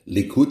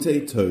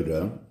Likutei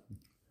Torah,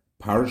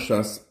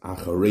 Parshas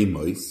Acharei,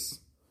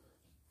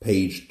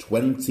 page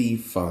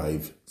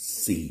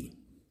 25c.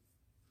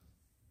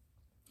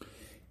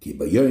 Ki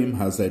ביום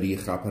הזה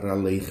יכפר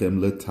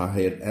עליכם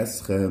לטהר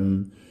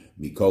אתכם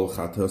מכל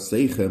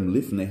חטאותיכם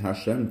לפני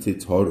השם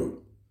תטהרו.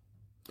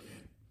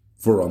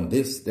 For on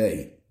this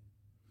day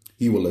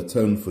he will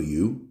atone for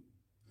you,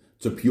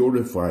 to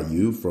purify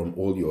you from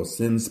all your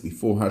sins.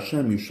 Before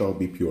Hashem you shall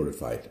be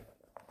purified.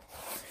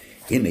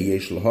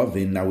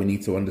 Now we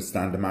need to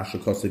understand the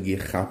mashakos of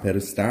Yechapper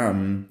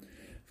Stam,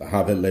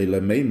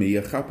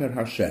 Yechapper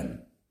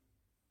Hashem.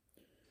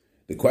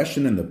 The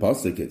question in the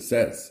pasuk, it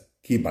says,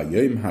 Ki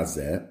bayom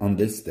hazeh, on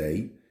this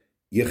day,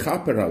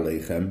 Yechapper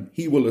aleichem,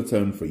 he will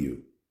atone for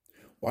you.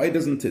 Why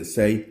doesn't it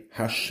say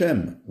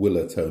Hashem will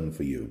atone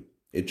for you?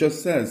 It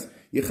just says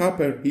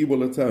Yechapper, he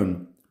will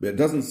atone, but it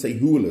doesn't say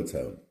who will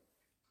atone.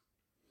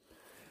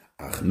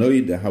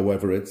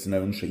 However, it's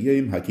known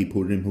sheyom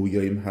haKippurim hu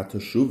yom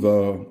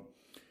hateshuvah.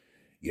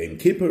 Yom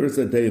Kippur is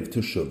a day of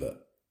Teshuvah.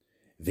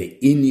 The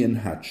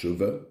inyan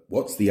hateshuvah,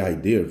 what's the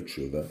idea of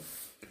Teshuvah?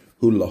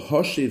 Hu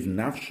lahoshiv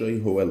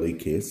nafshei hu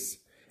elikis,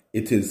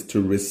 it is to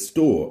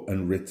restore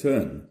and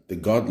return the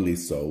godly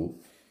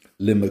soul,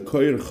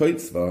 limekoyer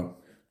chotzva,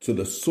 to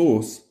the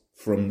source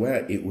from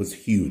where it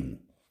was hewn.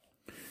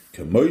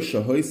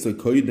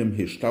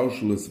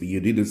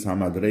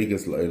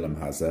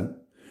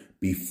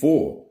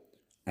 Before,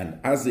 and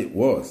as it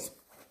was,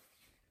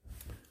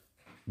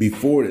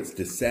 before its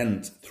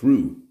descent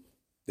through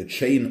the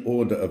chain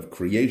order of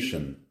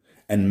creation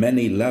and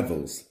many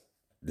levels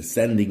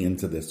descending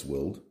into this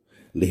world,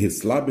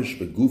 lihislabish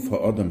beguf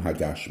ha'adam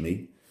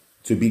hagashmi,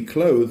 to be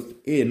clothed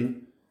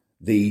in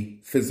the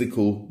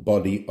physical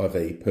body of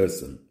a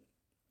person.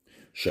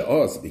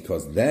 She'oz,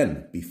 because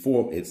then,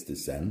 before its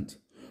descent,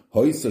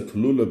 hoisa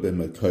klula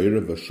b'mekoyre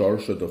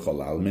v'sharsha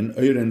d'chol almin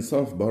oiren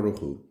sof baruch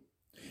hu,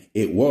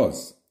 it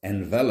was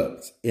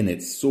enveloped in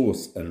its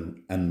source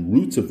and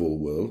root of all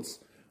worlds,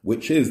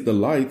 which is the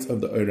light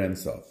of the Oren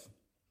Sof.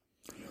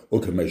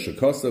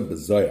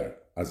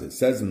 As it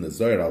says in the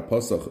Zohar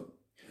al-Pasach,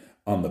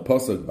 on the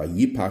Pasach,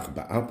 Vayipach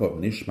ba'apav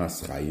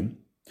nishmas chayim,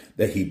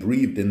 that he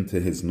breathed into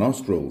his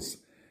nostrils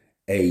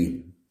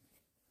a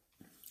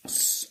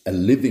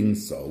living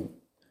soul,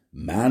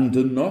 man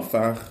de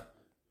nofach,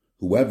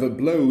 whoever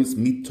blows,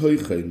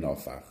 mitoiche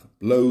nofach,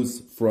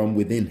 blows from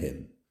within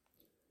him.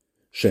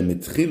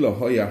 Shemitchila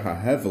hoya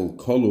hahevel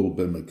kolul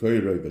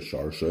b'mekoyrei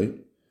v'sharshei,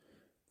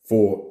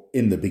 for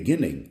in the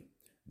beginning,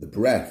 the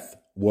breath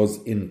was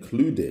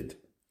included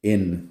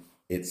in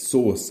its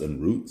source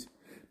and root,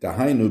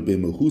 dahainu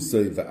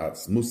b'muhusei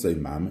v'atzmusei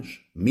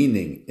mamish,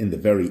 meaning in the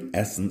very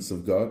essence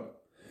of God,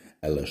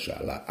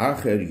 elashala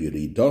acher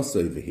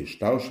yuridosei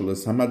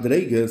v'hishtalshalas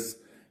hamadreges,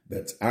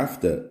 but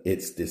after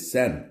its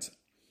descent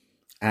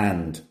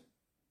and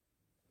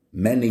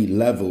many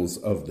levels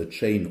of the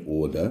chain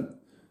order,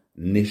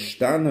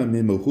 nishtana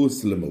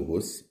mimuhus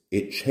lemuhus,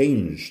 it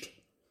changed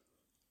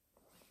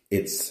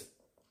its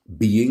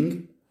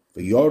being,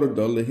 and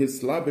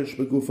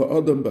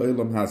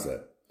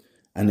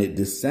it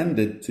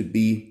descended to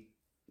be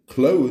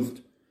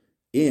clothed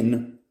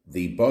in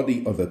the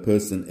body of a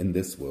person in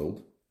this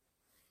world.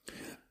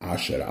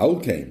 Asher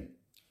al came,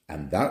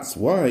 and that's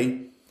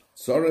why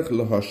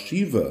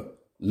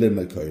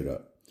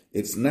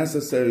it's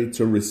necessary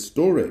to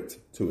restore it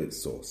to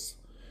its source,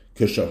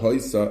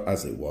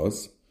 as it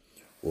was,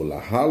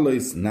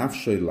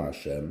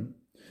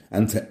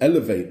 and to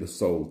elevate the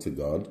soul to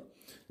God,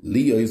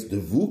 Leo's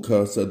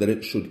devuka, so that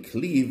it should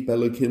cleave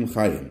belokim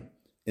chayim,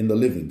 in the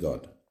living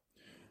God.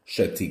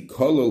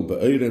 Shetikolol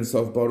be'oren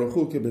sof baruch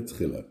hu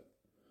kebetchila,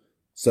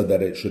 so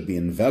that it should be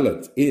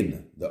enveloped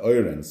in the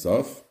oren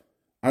sof,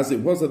 as it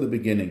was at the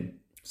beginning.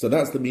 So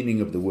that's the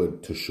meaning of the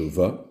word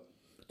teshuvah.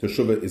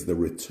 Teshuvah is the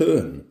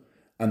return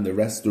and the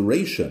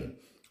restoration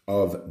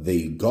of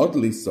the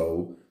godly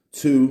soul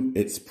to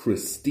its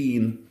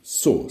pristine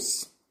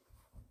source.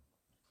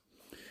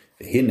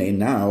 Hine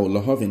now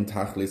lahavin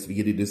tachlis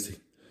v'yididis.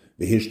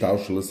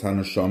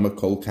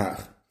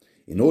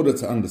 In order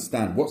to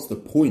understand what's the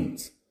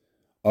point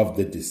of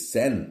the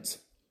descent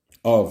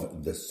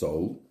of the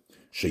soul,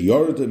 and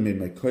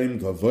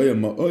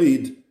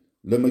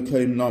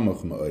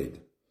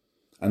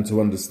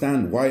to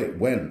understand why it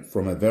went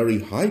from a very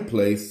high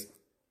place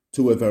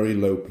to a very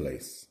low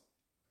place.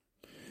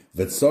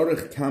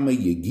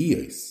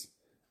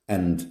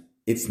 And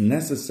it's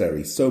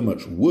necessary so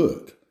much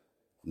work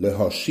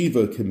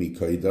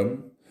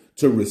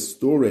to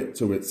restore it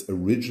to its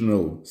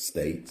original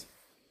state,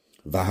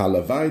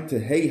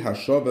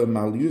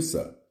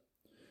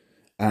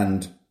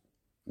 and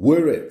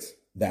were it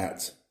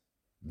that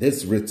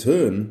this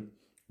return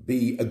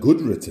be a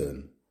good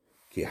return,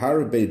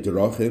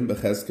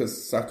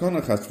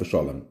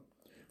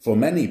 for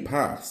many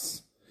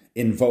paths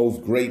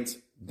involve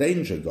great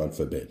danger, God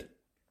forbid.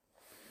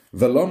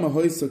 In other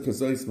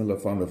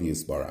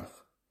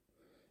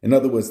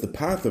words, the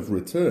path of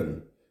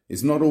return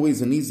is not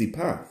always an easy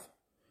path.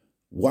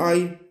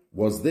 Why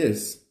was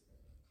this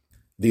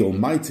the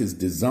Almighty's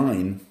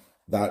design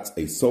that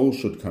a soul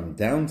should come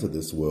down to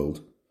this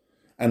world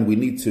and we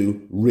need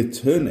to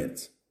return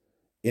it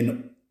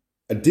in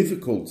a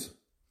difficult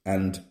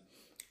and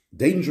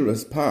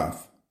dangerous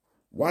path.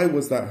 Why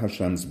was that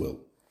Hashem's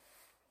will?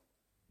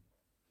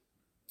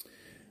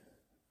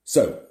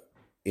 So,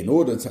 in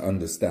order to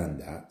understand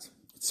that,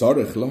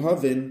 tzarich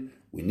lahavin,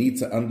 we need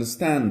to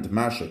understand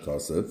Masha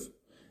Kosev,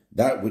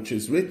 that which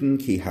is written,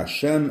 Ki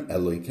Hashem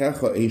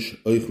Elokecha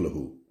Eish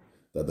Oichlehu,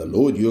 that the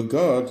Lord your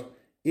God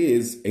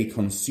is a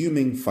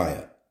consuming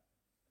fire.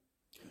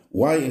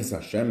 Why is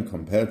Hashem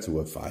compared to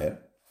a fire?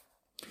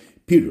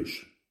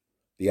 Pirush,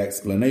 the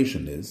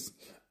explanation is,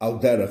 Al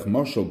derech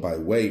moshel, by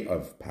way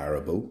of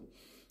parable,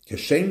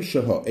 Keshem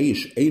sheha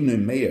eish einu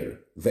meir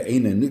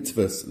ve'einu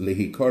nitvas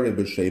lehikore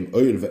b'shem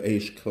oir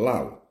ve'eish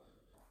klal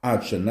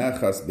ad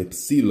shenechas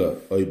b'psila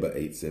oy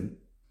ba'etzim.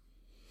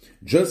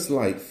 Just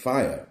like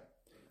fire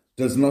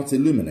does not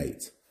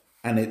illuminate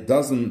and it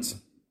doesn't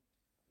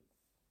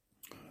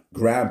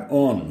grab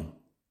on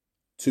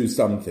to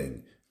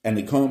something and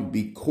it can't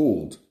be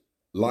called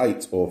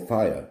light or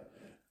fire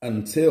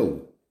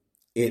until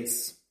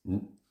it's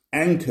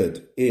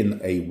anchored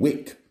in a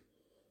wick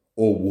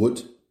or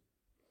wood.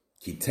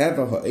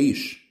 Kiteva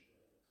ha'esh,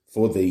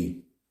 for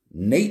the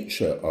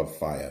nature of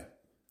fire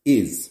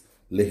is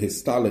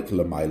lehistalik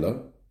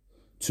lamaila,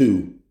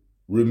 to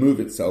remove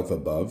itself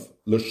above,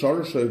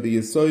 l'shorsho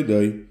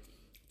v'yesodoi,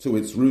 to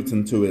its root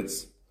and to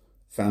its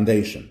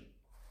foundation.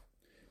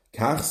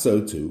 Kach so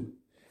too,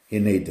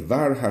 hinei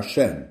dvar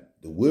Hashem,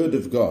 the word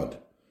of God,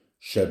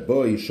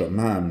 sheboi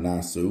shomam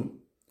nasu,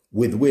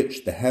 with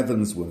which the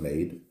heavens were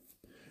made,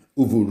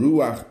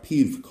 uvuruach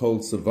piv kol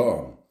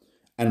tzavam,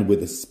 and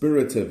with the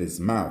spirit of his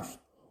mouth,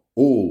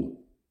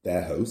 all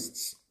their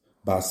hosts,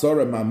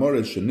 basara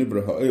mamore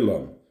shenibra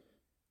ha'olam,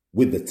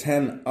 with the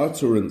 10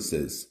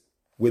 utterances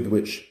with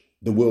which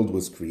the world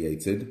was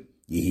created,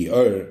 Yihi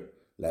Or,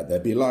 let there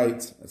be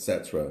light,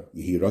 etc.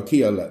 Yihi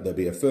Rakia, let there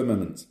be a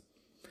firmament.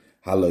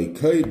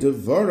 Haloikoi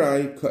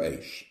devorai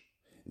ko'esh.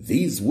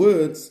 These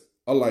words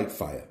are like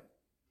fire.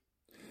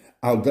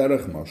 Al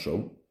derech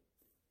moshel.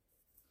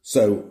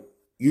 So,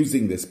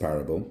 using this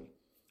parable,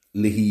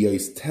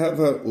 lihiyos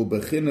teva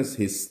ubechinas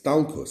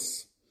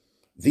histalkus.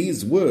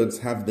 These words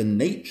have the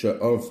nature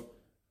of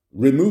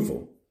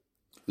removal.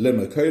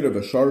 Lemakora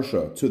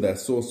v'sharsha, to their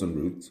source and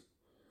root,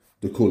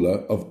 the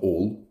kula of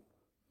all.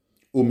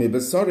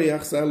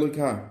 Umibasariach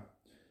z'eluka.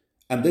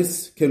 And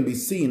this can be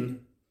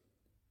seen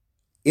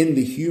in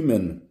the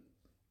human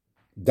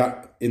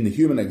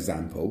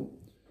example,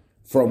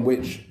 from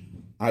which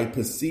I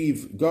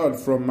perceive God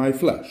from my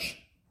flesh.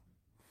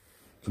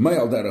 K'may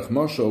al derech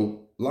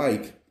moshel,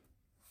 like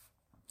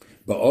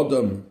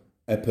ba'odam,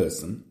 a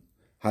person,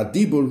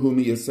 hadibur hu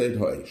miyased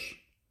ha'esh.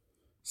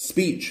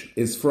 Speech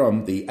is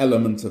from the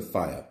element of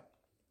fire.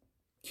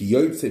 Ki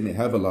yotze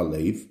mehevel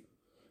halev,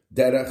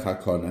 derech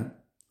hakona,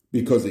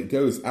 because it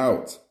goes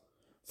out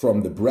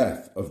from the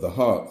breath of the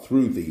heart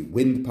through the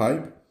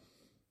windpipe.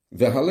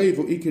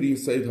 V'halevu ikir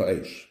yased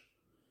ha'esh.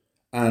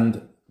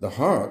 And the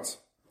heart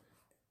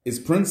is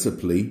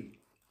principally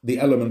the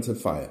element of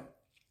fire.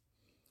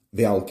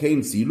 Ve'alkein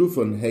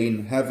zilufon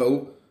hein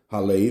hevel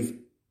halev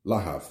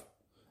lahav.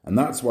 And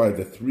that's why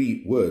the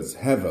 3 words,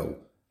 hevel,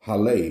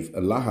 halev,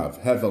 and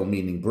lahav, hevel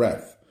meaning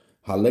breath,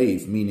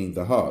 halev meaning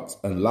the heart,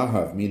 and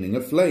lahav meaning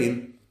a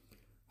flame,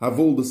 have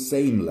all the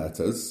same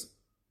letters,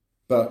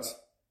 but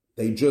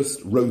they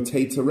just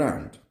rotate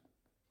around.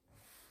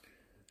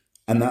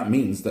 And that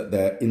means that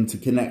they're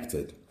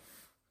interconnected.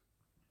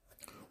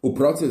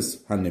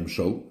 Upratis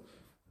hanimshol,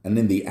 and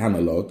in the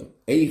analog,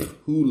 eich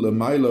hu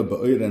lemaila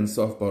ba'oren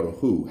sof baruch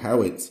hu,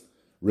 how it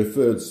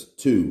refers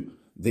to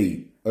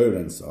the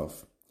Oren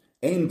Sof.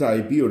 Ein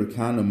dai biur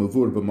kana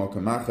mavur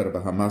b'mokam acher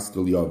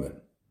b'hamaskel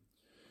yoven.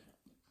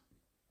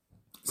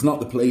 It's not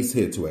the place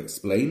here to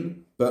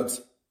explain, but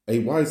a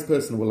wise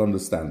person will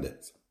understand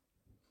it.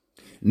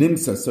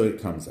 Nimsa, so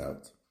it comes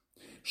out,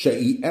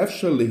 she'i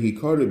efsha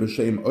lihikari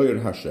b'shem oir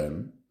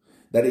Hashem,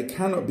 that it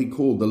cannot be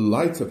called the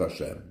light of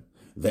Hashem,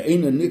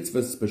 ve'ena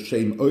nitzvas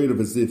b'shem oir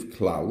v'ziv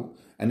klal,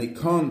 and it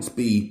can't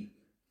be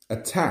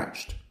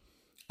attached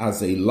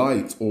as a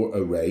light or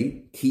a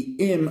ray, ki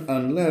im,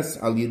 unless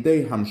al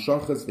yidei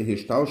hamshachas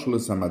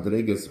v'hishtalshlus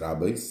hamadreges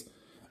rabbis,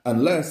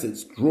 unless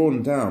it's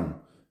drawn down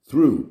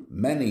through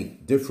many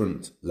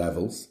different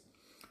levels,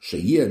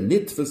 sheyir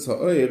nitvas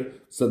ha'oir,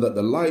 so that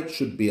the light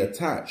should be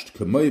attached,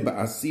 k'moi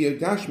ba'asiyah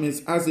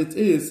gashmis, as it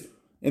is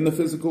in the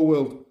physical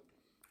world.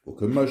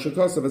 U'k'moi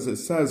shekosav, as it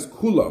says,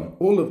 kulam,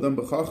 all of them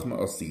b'chachma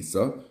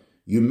asisa,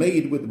 you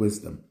made with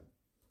wisdom.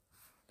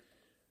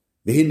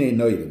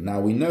 Now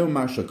we know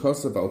Masha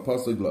Kosav al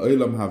Pasuk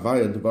La'olam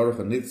Havaya Dvarach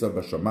Nitzav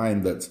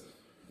B'Shamayim, that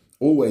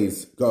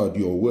always, God,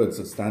 your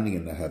words are standing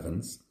in the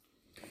heavens.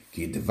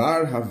 Ki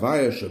Dvar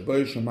Havaya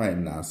Shaboy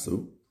Shamayim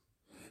Nasu,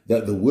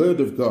 that the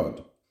word of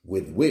God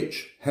with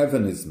which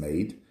heaven is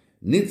made,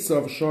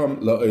 Nitzav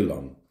Sham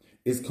La'olam,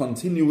 is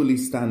continually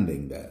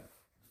standing there.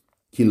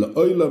 Ki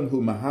La'olam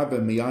Hu Mahave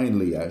Miyayin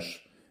Liyesh,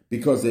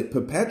 because it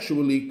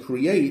perpetually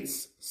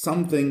creates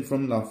something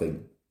from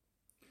nothing.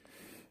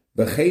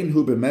 V'chein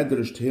hu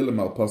b'medrash Tehillim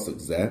al pasuk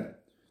zeh.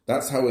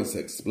 That's how it's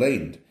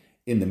explained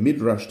in the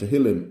Midrash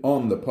Tehillim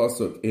on the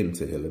pasuk in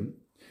Tehillim.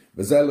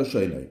 V'zeh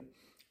l'shoinei.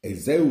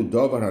 Ezeu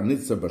dovar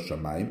hanitzah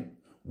b'shamayim.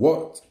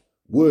 What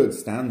word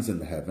stands in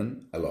the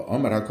heaven? Elo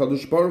Omer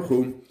HaKadosh Baruch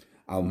Hu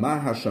al ma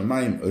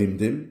hashamayim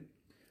oimdim.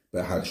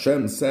 But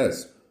Hashem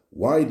says,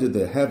 why did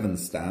the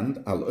heavens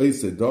stand? Al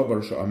oise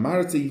dovar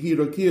she'amarti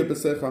hirokia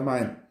b'sech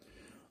hamayim.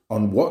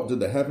 On what did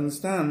the heavens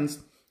stand?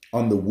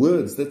 On the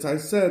words that I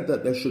said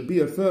that there should be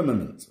a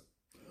firmament.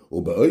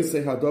 And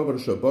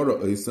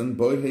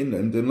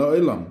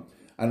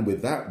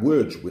with that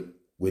word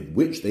with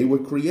which they were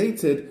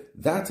created,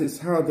 that is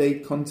how they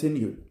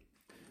continue.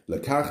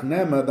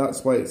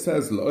 That's why it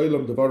says, in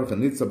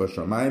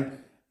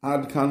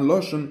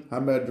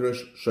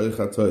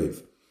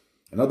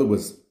other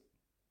words,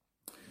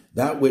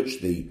 that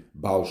which the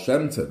Baal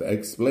Shem Tov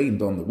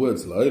explained on the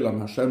words La'olam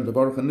Hashem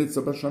Devarach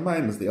Nitza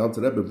B'Shamayim, as the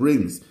Alter Rebbe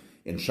brings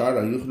in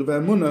Shara Yuchd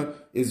Ve'emunah,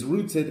 is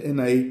rooted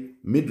in a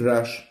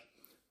Midrash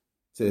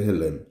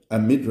Tehillim, a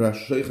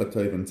Midrash Sheicha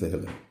Tov in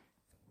Tehillim.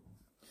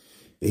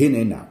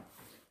 Hine now,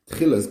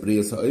 Tchilas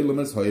Brias Ha'olam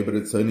Es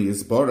Ha'iberitzoni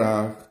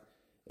Yisborach.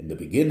 In the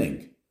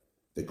beginning,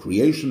 the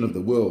creation of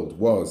the world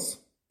was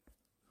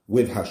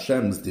with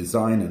Hashem's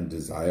design and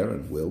desire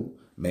and will,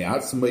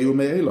 Me'atzmayu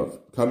Me'elov,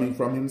 coming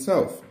from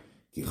himself.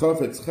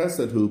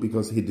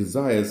 Because he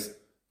desires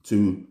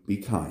to be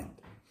kind.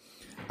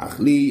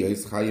 However,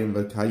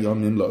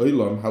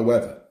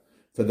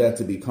 for there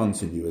to be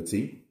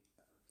continuity,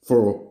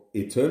 for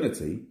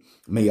eternity,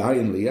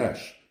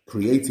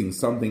 creating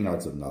something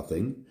out of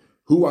nothing,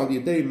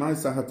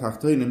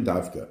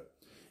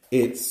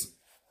 it's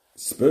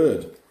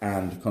spurred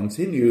and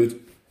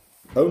continued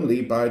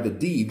only by the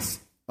deeds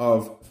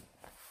of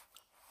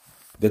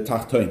the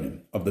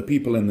Tachtonim, of the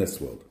people in this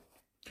world.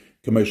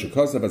 As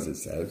it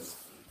says,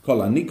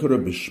 all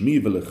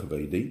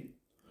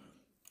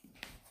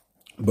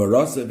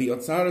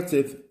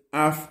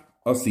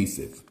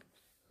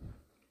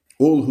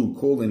who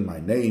call in my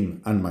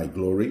name and my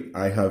glory,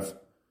 I have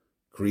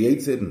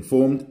created and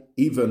formed,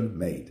 even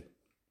made.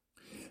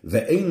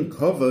 Ve'ein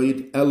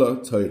kavod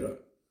ela Torah.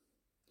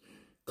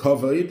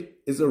 Kavod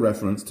is a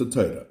reference to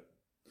Torah.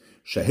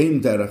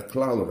 Shehem derech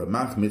klal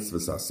ramach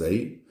mitzvahs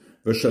aseh,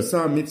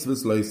 v'shasa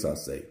mitzvahs lo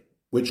aseh,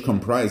 which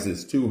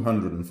comprises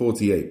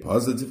 248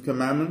 positive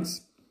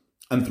commandments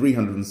and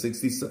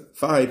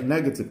 365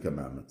 negative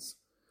commandments.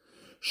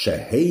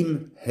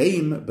 Shehem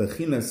heim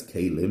bechinas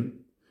kelim,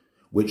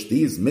 which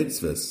these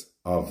mitzvahs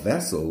are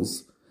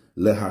vessels,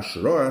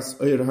 lehashroas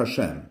oir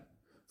Hashem,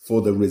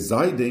 for the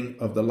residing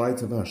of the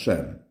light of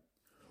Hashem.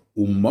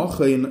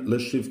 Umochein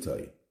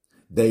leshivtoi,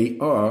 they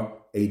are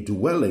a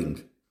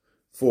dwelling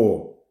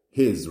for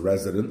his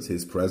residence,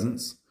 his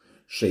presence.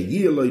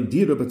 Sheyiloi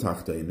dira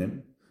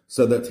b'tachtenim,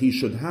 so that he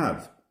should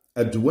have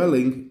a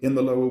dwelling in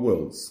the lower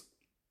worlds.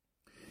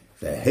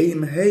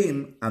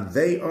 Ve'heim, and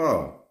they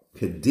are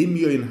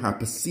kedimyoin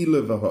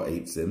hapasila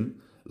v'ha'etzim,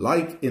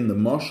 like in the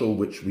mashal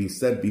which we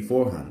said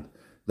beforehand,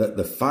 that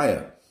the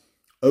fire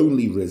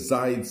only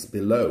resides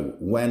below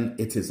when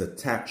it is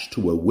attached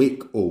to a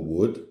wick or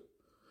wood.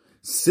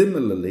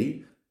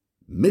 Similarly,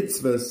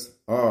 mitzvahs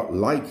are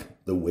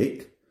like the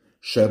wick,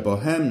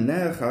 shebohem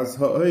nechaz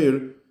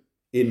ha'oir,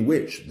 in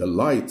which the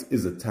light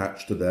is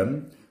attached to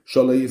them,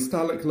 so that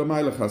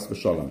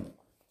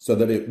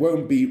it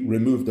won't be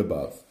removed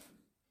above.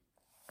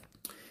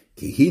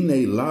 Because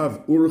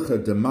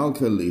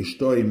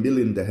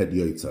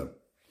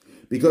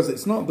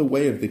it's not the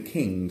way of the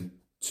king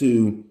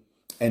to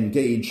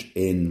engage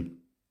in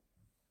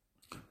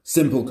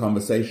simple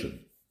conversation.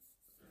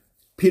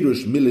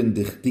 Pirush milin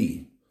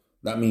dichti,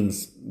 that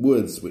means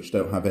words which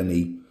don't have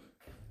any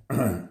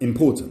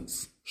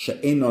importance.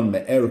 She'enon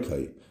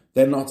me'erkoi,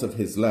 they're not of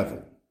his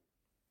level.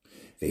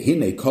 Now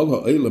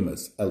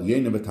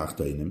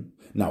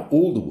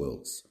all the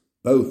worlds,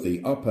 both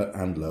the upper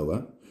and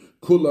lower,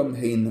 all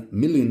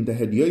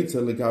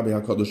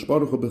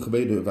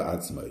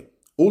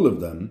of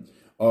them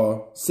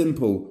are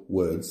simple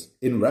words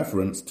in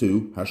reference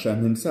to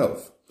Hashem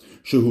himself.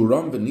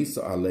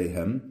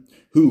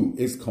 Who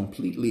is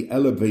completely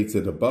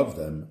elevated above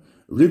them,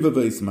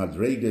 rivaves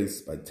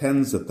madreges, by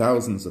tens of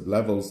thousands of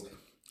levels,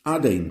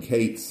 adein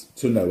kates,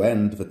 to no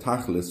end,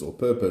 v'tachlis, or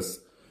purpose,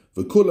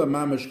 v'kula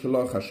mamish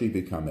k'lo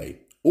chashivi kamei,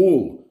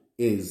 all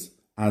is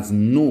as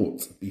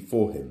naught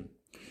before him.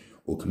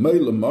 Ukmei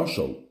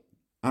l'moshel,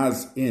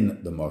 as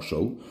in the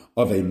moshel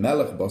of a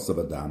melech bosav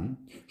adam,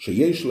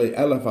 sheyesh le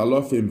elef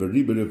alofim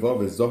v'ribe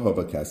rivov zohav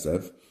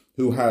v'kesef,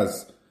 who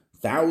has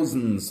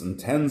thousands and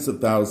tens of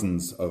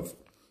thousands of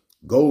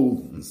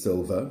gold and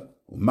silver,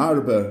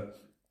 umarbe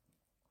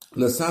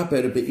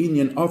l'saper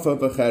be'inyan ofa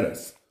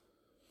v'cheres.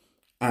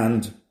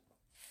 And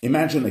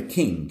imagine a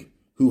king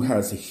who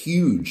has a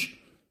huge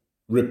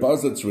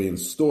repository and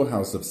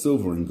storehouse of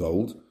silver and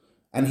gold,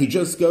 and he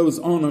just goes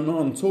on and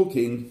on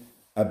talking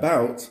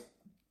about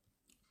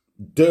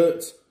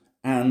dirt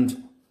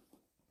and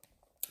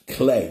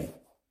clay.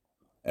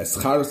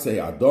 Escharse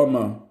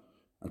adoma,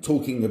 and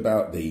talking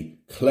about the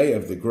clay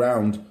of the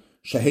ground,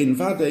 Shehein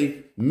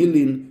vade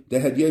milin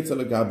dehedyeta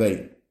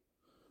legabein.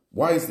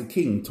 Why is the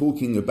king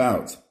talking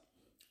about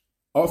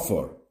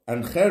Ophir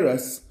and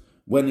Cheres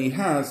when he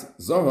has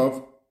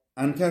Zohav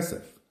and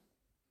Kesef?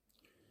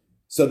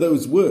 So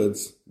those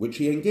words which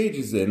he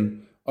engages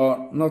in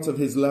are not of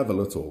his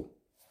level at all.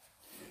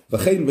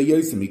 V'chein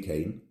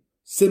v'yosem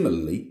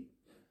similarly,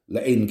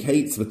 le'ein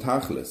kates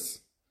v'tachlis,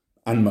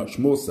 and much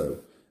more so,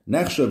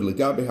 nechshav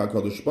legabe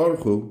HaKadosh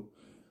Baruch Hu,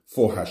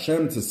 for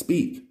Hashem to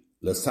speak,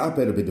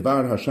 lesaper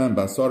b'dvar Hashem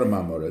b'asar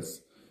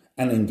ma'amoris,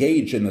 and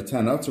engage in the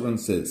 10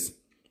 utterances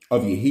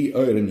of Yehi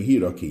Oir and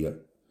Yehi Rakia,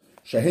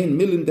 shehein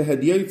milin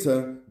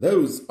dehedyota,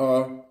 those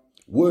are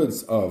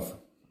words of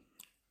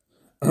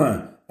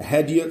a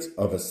hedyot,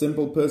 of a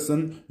simple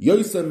person,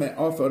 yosem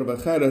me'afar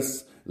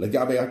v'cheres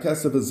legabe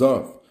HaKesef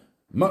v'zav,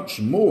 much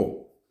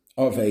more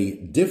of a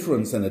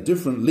difference and a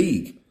different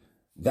league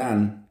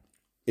than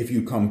if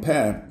you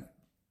compare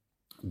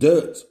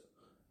dirt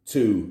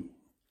to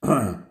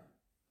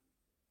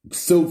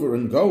silver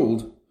and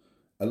gold.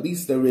 At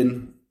least they're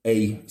in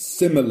a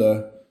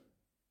similar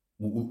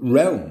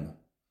realm.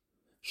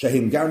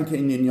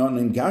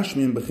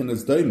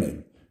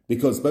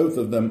 Because both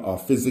of them are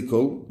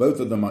physical, both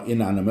of them are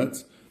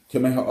inanimate.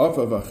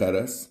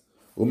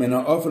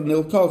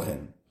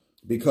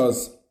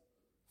 Because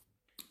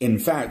in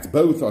fact,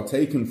 both are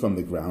taken from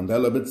the ground.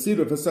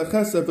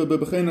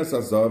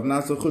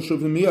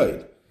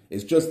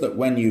 It's just that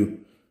when you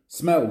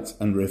smelt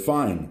and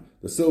refine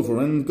the silver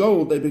and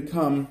gold, they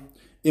become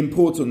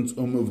important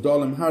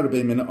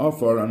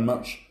and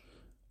much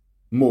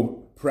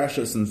more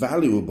precious and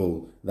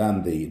valuable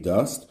than the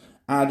dust,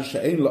 so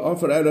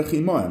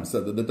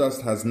that the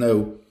dust has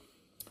no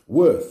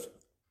worth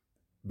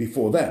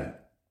before them.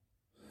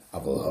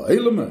 However,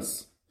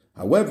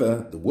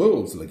 the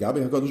worlds,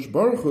 legabe HaKadosh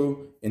Baruch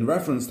Hu, in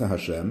reference to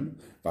Hashem,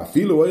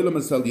 even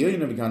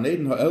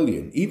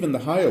the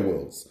higher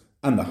worlds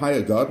and the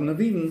higher Garden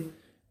of Eden,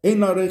 they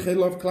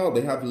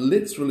have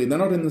literally, they're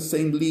not in the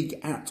same league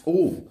at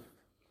all.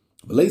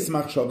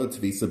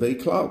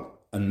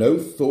 And no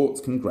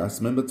thought can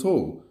grasp them at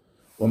all.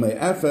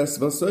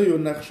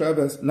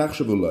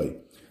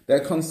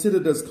 They're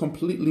considered as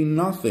completely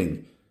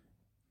nothing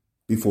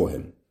before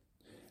him.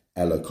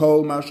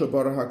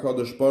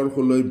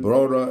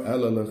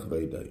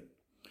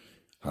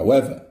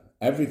 However,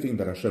 everything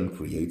that Hashem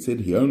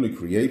created, he only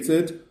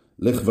created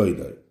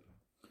lichvoidei.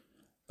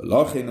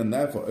 And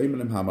therefore, that's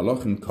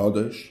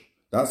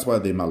why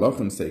the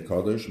malachim say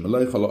kodesh,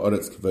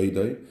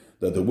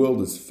 that the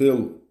world is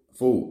full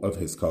of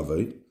his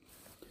kavod.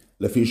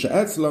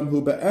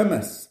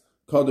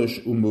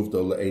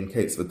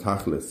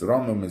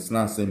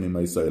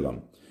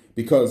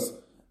 Because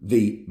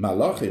the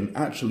malachim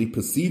actually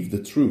perceive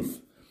the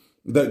truth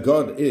that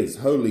God is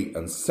holy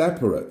and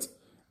separate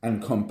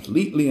and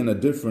completely in a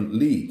different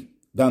league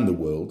than the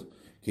world.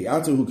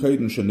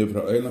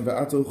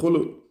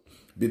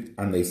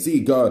 And they see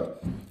God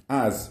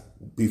as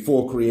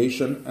before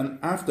creation and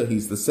after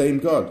he's the same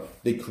God.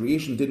 The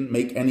creation didn't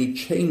make any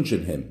change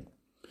in him.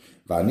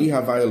 I,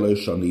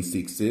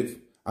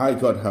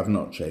 God, have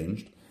not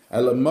changed.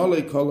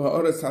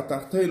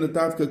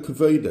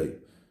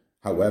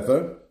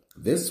 However,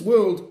 this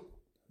world,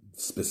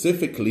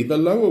 specifically the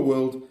lower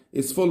world,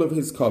 is full of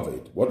his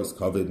kavod. What does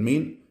kavod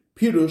mean?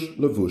 Pirush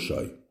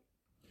levushai.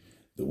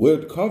 The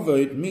word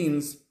kavod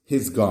means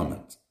his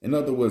garment. In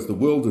other words, the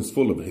world is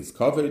full of his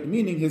kavod,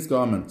 meaning his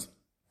garment.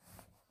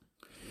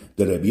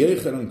 The Rabbi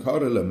Yochanan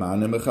kara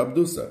lemane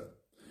mechabdusa,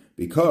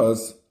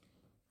 because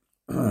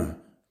Rabbi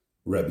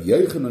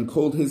Yochanan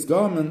called his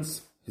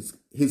garments his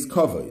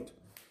kavod.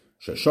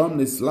 Shasham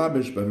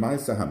nislabish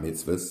b'maisa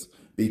hamitzvos,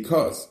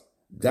 because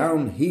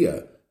down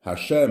here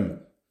Hashem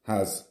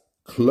has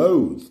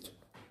clothed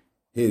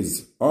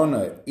his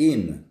honor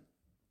in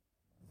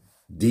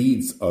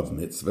deeds of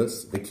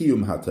mitzvahs, the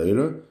kiyum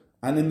haTorah,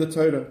 and in the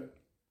Torah.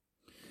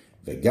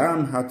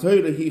 V'gam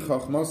haTorah hi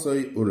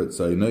chachmasoi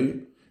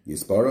uretzoinoi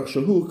yisbarach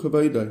shahu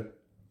kavodai.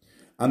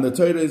 And the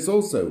Torah is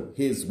also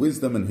his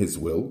wisdom and his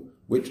will,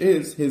 which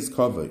is his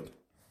kavod.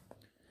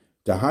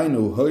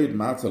 Dahainu hoid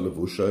mata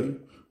levushay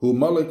hu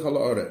malek al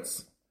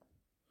aretz.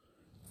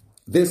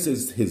 This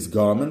is his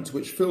garment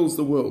which fills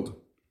the world.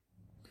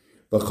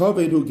 The word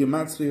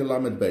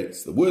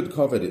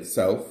kavod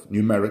itself,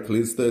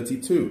 numerically, is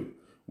 32,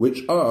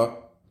 which are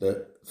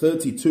the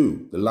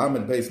 32, the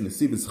lamed beis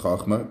nesivos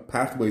chachma,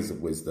 pathways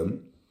of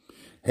wisdom.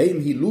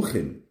 Heim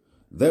hiluchim,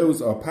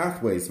 those are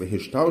pathways for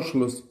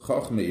hishtaushlos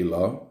chachma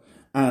ilah,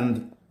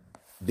 and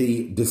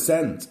the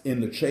descent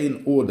in the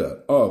chain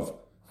order of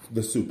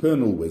the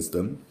supernal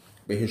wisdom,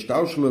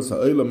 behishtalshalos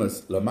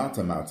ha'olamas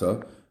lamata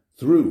mata,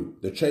 through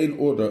the chain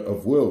order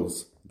of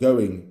worlds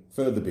going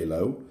further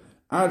below,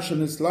 ad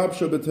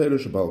shenislabsha b'teira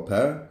shebal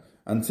peh,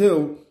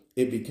 until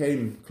it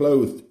became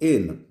clothed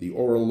in the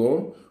oral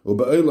law,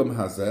 u'ba'olam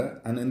hazeh,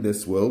 and in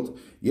this world,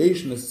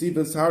 yesh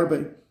nesivos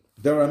harbe,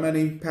 there are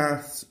many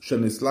paths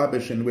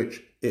shenislabish in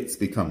which it's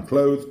become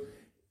clothed,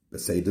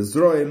 Beseder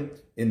Zroim,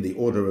 in the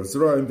order of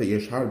Zroim,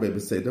 V'yesh harbe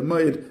Beseder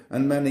Moed,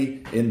 and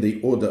many in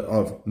the order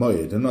of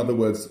Moed. In other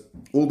words,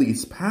 all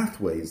these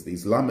pathways,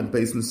 these Lamed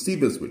Beis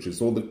Nesivos, which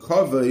is all the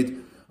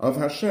kavod of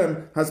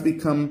Hashem, has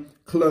become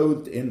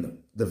clothed in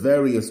the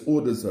various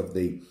orders of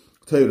the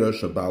Torah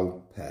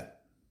Shabal Peh.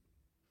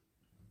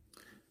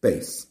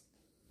 Base.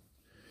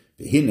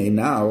 V'hine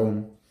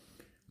now,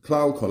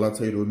 Klal Kol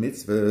HaTorah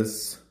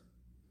Mitzvahs,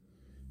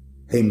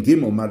 Heim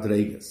Gimel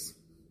Madregas.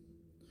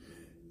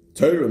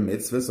 Torah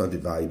mitzvahs are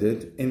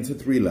divided into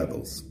 3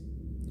 levels.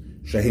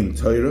 Shehim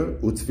Torah,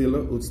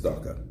 Utzvila,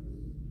 Utzdaka.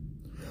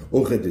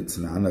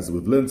 Ucheditznan, as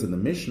we've learned in the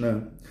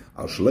Mishnah,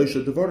 Al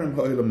Shlosha Devarim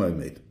Ha'olam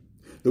Omed.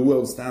 The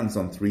world stands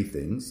on 3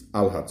 things: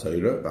 Al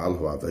HaTorah, V'al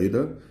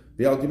HaAvodah,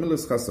 V'al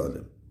Gemilas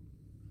Chasadim.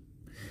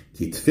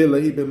 Ki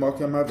Tefillah hi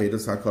b'makam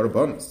Avedas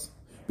HaKarbonos.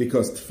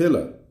 Because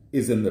Tefillah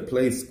is in the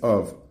place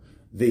of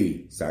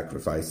the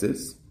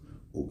sacrifices,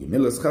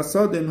 Ugemilas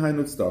Chasadim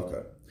Hainu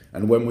Tzedakah.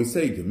 And when we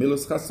say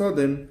Gemilas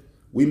Chasadim,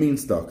 we mean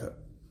tzedakah.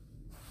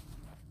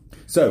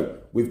 So,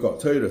 we've got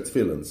Torah,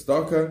 Tefillah, and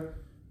tzedakah,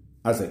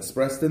 as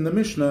expressed in the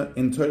Mishnah,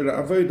 in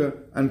Torah Avodah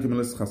and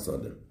Gemilas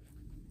Chasadim.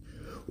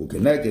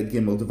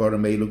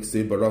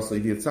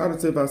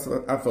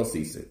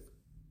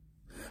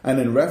 And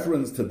in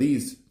reference to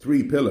these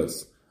 3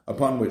 pillars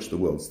upon which the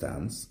world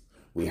stands,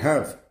 we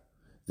have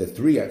the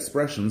 3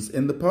 expressions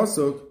in the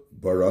Pasuk,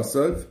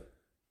 Barasov,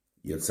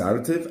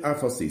 Yetzarativ,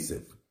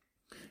 Afosisiv.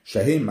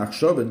 Shehim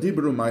Machshava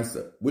Dibru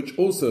Maisa, which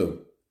also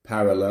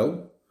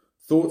parallel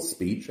thought,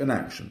 speech, and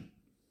action.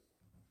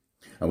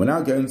 And we're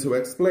now going to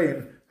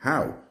explain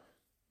how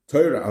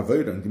Torah,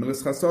 Avodah, and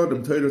Gemilas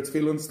Chasadim, Torah,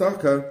 Tefillah, and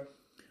Tzedakah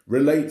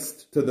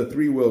relates to the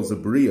 3 worlds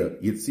of Bria,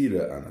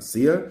 Yitzira, and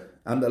Asiyah,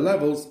 and the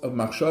levels of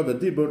Machshava,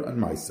 Dibur,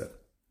 and Maisa.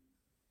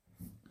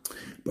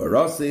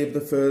 Barasiv,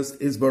 the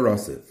first, is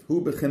Barasiv,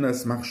 Hu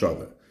Bechinas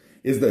Machshava,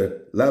 is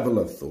the level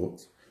of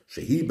thought.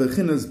 Shehi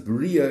Bechinas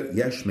Bria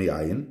Yesh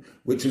Me'ayin,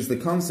 which is the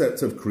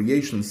concept of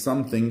creation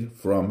something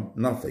from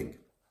nothing.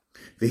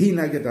 V'hi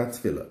Neged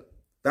Tefillah,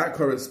 that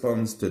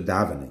corresponds to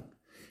davening.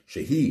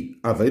 Shehi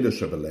Avodah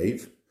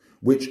Shabalev,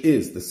 which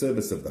is the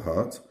service of the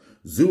heart.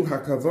 Zu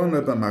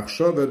HaKavana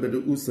B'Machshava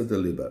B'Deusa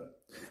Deliba,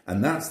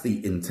 and that's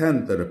the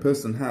intent that a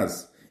person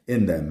has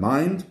in their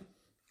mind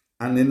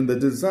and in the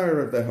desire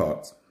of their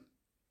heart.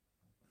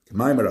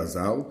 K'maimer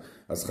Azal,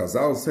 as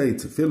Chazal say,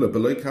 Tefillah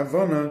B'loi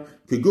Kavana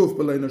K'guf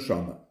B'loi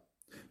Neshama,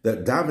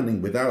 that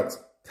davening without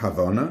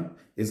kavana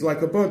is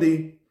like a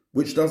body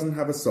which doesn't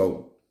have a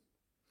soul.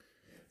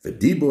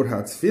 V'dibur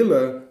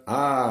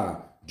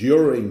hatfila,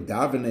 during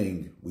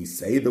davening we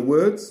say the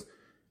words,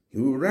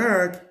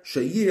 hurak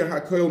sheyir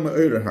hakoil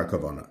me'orer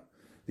hakavana.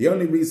 The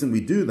only reason we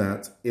do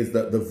that is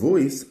that the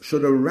voice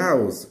should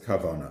arouse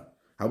kavana.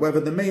 However,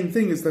 the main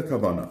thing is the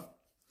kavana.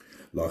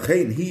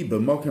 Lachein hi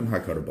b'mokem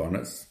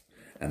hakarbonas,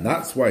 and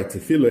that's why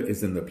tefillah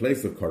is in the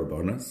place of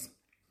karbonas.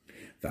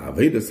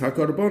 V'avedas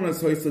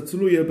hakarbonas hoisa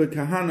tluya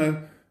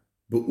b'kahana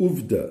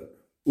b'uvda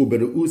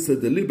u'bereusa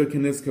deliba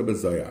keniska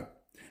b'zoya.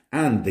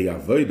 And the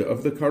avodah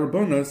of the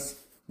karbonas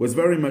was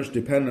very much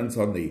dependent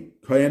on the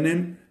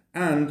koyanim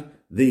and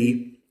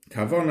the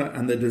kavana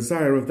and the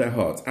desire of their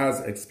hearts,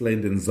 as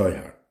explained in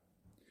Zohar.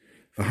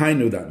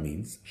 V'hainu, that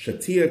means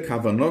shatia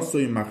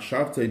kavanosoi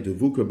machshavtei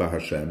devuka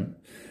b'Hashem,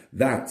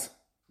 that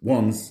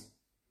one's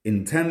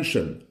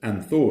intention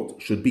and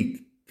thought should be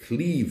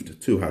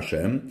cleaved to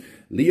Hashem,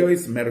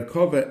 liois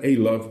merkova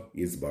elov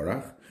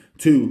yizbarach,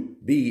 to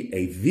be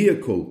a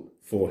vehicle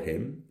for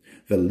Him,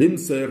 the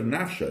limser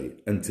nafshay,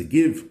 and to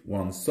give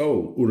one's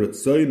soul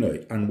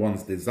uretzoinoi and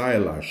one's desire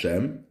la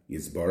Hashem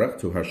yizbarach,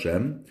 to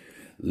Hashem,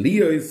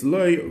 liois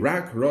loy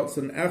rak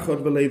rotzen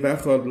echad v'leiv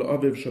echad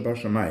l'aviv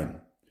shabashamayim,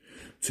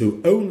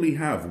 to only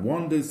have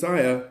one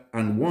desire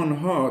and one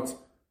heart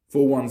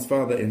for one's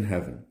Father in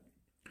heaven.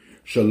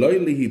 Shaloi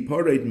lihi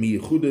pared mi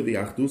yichuda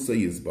v'achdusa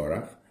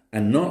yizbarach,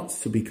 and not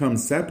to become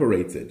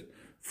separated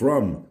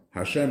from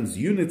Hashem's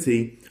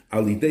unity,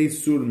 alidei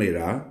sur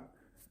meira,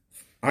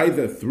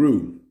 either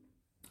through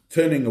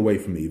turning away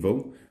from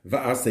evil,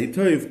 va'asei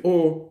tov,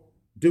 or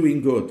doing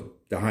good,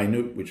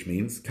 dahainu, which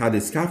means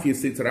kadiskafia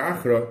sitra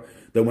achra,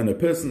 that when a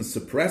person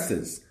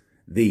suppresses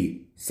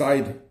the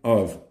side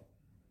of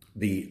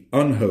the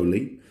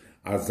unholy,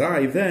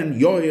 azai, then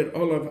yoir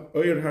olav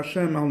oir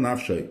Hashem al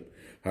nafshay,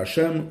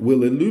 Hashem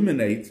will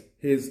illuminate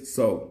his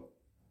soul.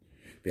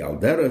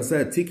 And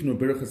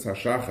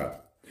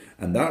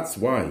that's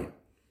why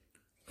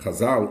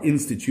Chazal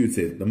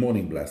instituted the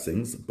morning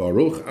blessings,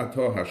 Baruch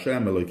atah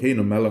Hashem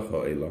Elokeinu melech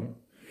ha'olam,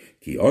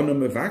 ki onu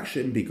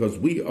mevakshim, because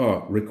we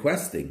are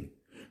requesting,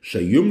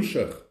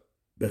 sheyumshach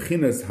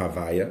bechinas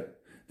havaya,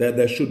 that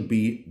there should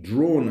be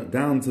drawn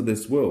down to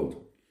this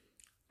world,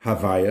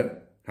 havaya,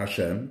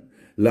 Hashem,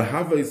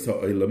 lahavais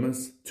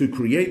ha'olamas, to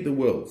create the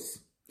worlds,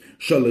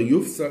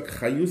 shalayufsak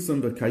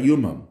chayusam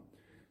v'kayumam,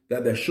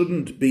 that there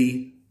shouldn't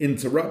be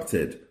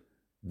interrupted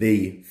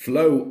the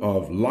flow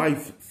of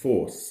life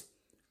force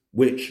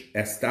which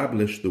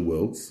established the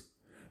worlds,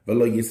 and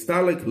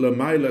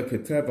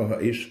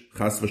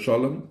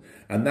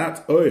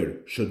that oir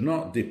should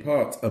not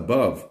depart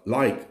above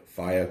like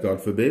fire,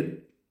 God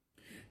forbid.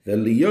 The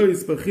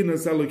liyos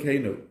bechinas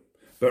Elokeinu,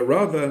 but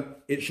rather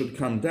it should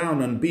come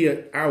down and be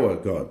our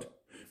God.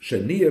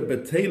 Shenia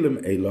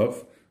betelim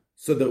elov,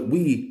 so that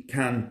we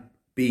can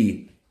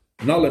be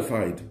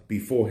nullified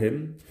before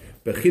him.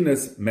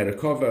 Bechinas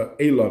merakova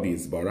elov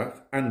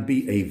yizbarach, and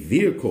be a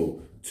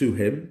vehicle to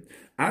him.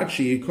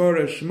 Achi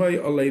yikore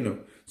shmoi aleinu,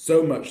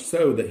 so much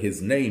so that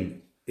his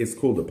name is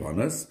called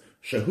upon us.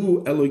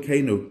 Shehu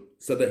Elokeinu,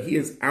 so that he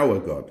is our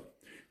God.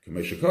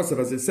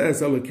 As it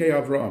says, Elokei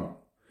Avram,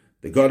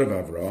 the God of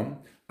Avram.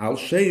 Al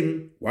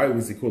Shem, why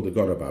was he called the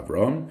God of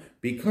Avram?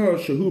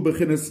 Because Shehu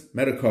Bechinas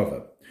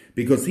Merakova,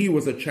 because he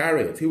was a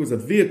chariot, he was a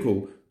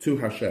vehicle to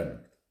Hashem.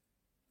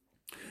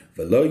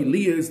 And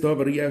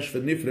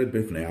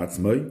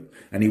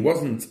he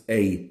wasn't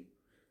a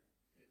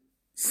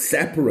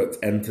separate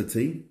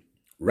entity.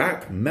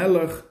 Rak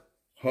Melech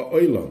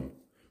Ha'olam,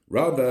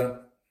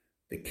 rather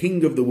the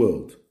king of the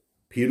world.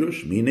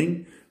 Pirush,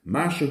 meaning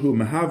Mashahu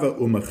Mahava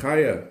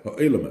Umachaya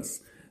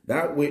Ha'olamas,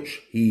 that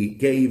which he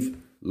gave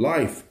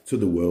life to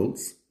the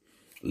worlds.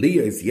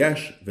 Liyas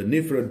Yesh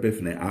V'nifrad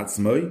Bifnei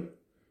Atzmoi,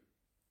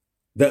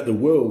 that the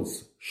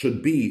worlds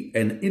should be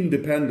an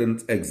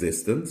independent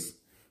existence.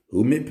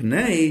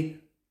 Umipnei,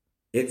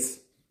 it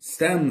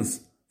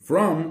stems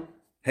from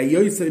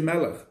Hayosei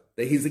Melech,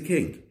 that he's a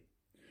king.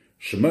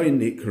 Shemoi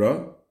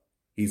Nikra,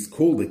 he's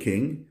called a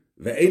king.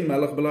 Ve'ein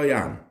Melech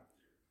B'layam,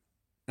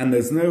 and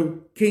there's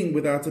no king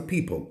without a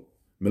people.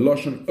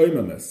 Meloshan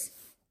Oimamus,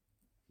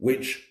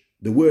 which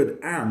the word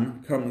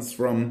am comes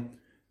from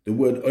the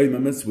word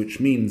Oimamus, which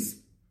means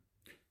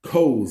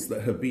coals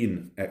that have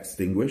been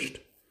extinguished.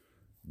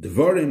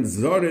 Dvorim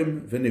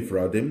Zorim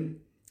V'nifradim,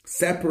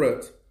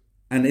 separate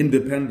and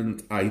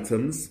independent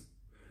items.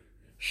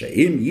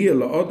 She'im yir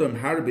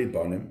la'odam harbi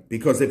bonim,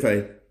 because if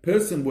a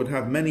person would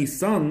have many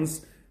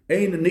sons,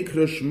 ein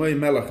nikra shmoi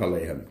melech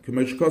aleihem,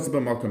 k'mosh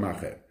kosba makom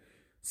acher.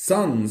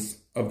 Sons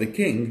of the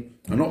king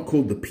are not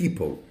called the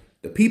people.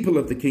 The people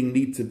of the king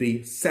need to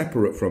be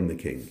separate from the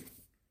king.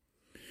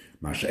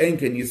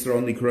 Mash'enken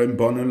Yisrael nikroim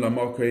bonim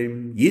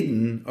lamokim,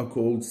 Yidden are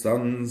called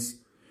sons,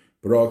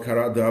 bra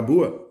karad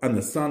abua, and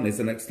the son is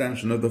an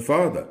extension of the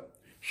father.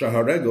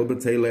 Shaharegel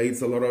b'teilei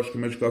tzalarosh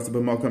k'mosh kosba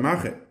makom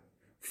acher.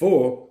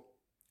 For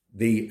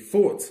the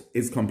foot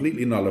is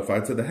completely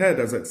nullified to the head,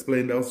 as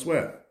explained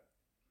elsewhere.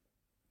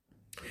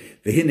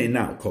 V'hine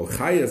now, kol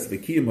chayas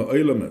v'kiyim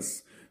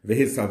ha'olamas,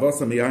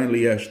 v'hisavasa mi'ayin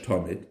liyesh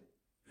tomid,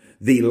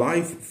 the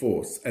life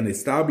force and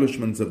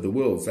establishment of the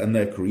worlds and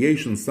their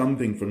creation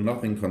something from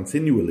nothing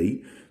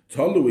continually,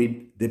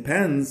 tolui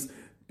depends,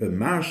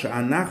 b'ma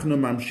she'anachnu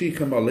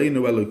mamshichem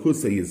aleinu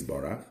elokusei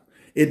yizbarach,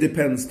 it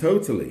depends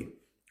totally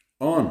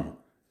on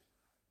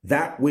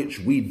that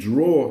which we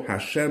draw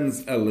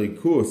Hashem's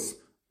elokus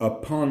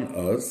upon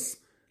us,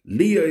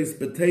 liyos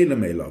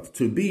b'teilem elav,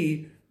 to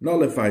be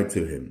nullified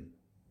to him.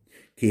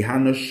 Ki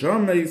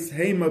hanashames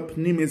heima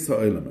pnimis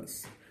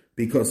ha'olamas,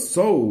 because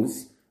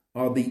souls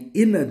are the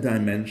inner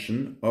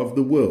dimension of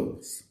the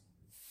worlds.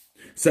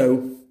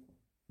 So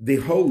the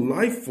whole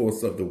life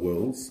force of the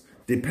worlds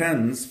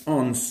depends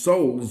on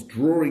souls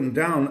drawing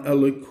down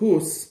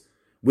elokus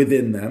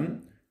within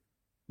them,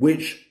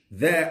 which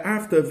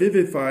thereafter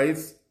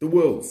vivifies the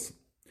worlds.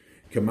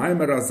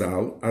 K'mayim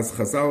Razal, as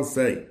Chazal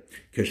say,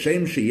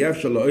 Keshem sheyev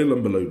shel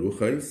ha'olam b'lo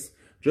ruchos,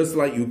 just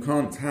like you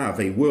can't have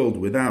a world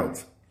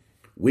without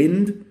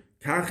wind,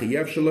 kach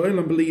yev shel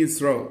ha'olam b'li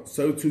Yisrael,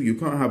 so too you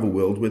can't have a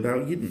world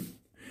without Yidden.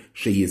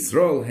 She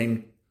Yisrael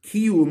hem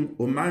kiyum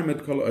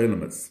u'maimet kol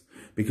ha'olamas,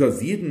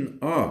 because Yidden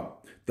are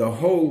the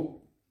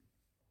whole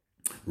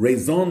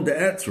raison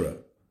d'etre,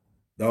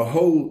 the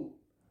whole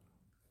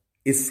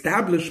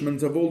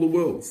establishment of all the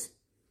worlds.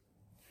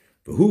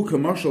 V'hu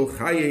k'mashal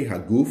chaye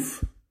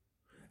haguf,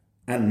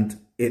 and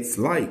it's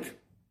like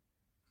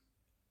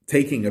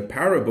taking a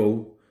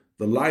parable,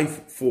 the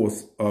life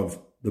force of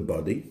the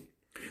body,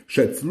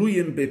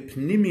 shetzluyim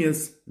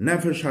bepnimius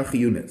nefesh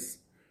hachiyunis,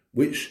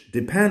 which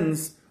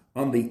depends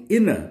on the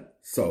inner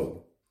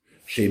soul.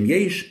 Shem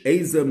yesh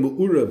eza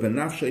mu'ura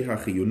b'nafshei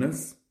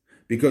hachiyunis,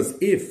 because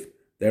if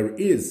there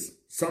is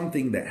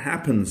something that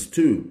happens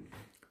to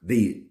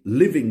the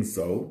living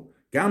soul,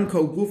 gam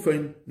kol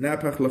gufein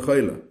nepach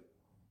l'choila,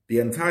 the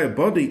entire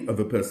body of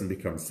a person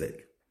becomes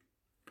sick.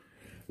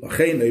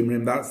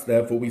 That's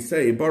therefore we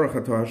say Baruch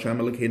Atah Hashem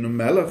Elokeinu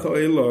Melech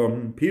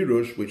Ha'olam,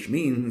 Pirush, which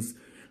means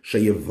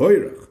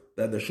sheyevoirach,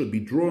 that there should be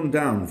drawn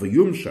down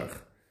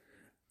v'yumshach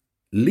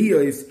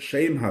liyos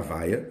shem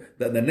Havaya,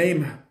 that the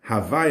name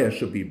Havaya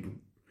should be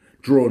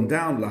drawn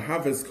down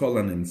lahaves kol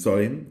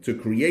hanimtsoim, to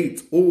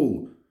create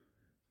all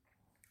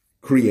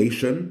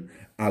creation,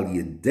 al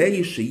yedei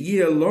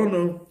sheyeh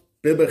lonu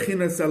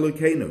bebechinas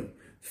Elokeinu,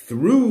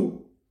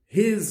 through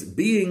his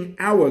being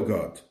our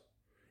God.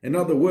 In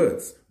other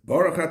words,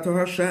 Baruch Atah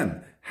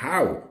Hashem.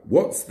 How?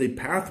 What's the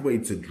pathway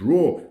to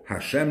draw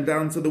Hashem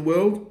down to the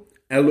world?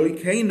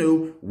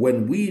 Elokeinu,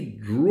 when we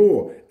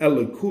draw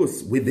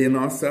Elokus within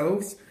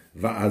ourselves,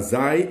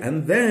 va'azai,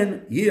 and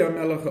then Yeh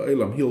Melech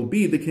Ha'olam, he'll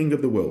be the king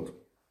of the world.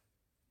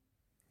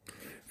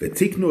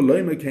 V'tiknu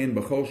lo mekein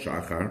b'chol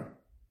shachar,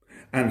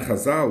 and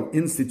Chazal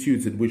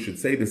instituted we should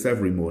say this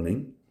every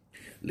morning,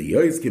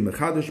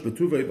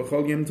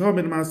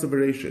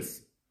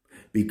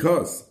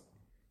 because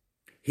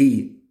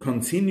he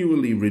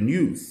continually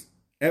renews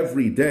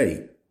every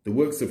day the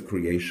works of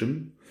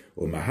creation,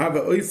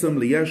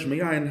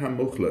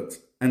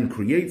 and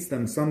creates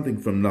them something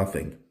from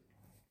nothing.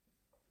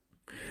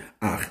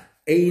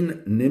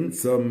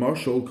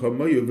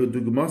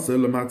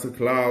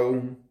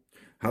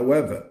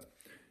 However,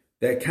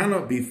 there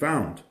cannot be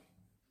found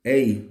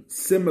a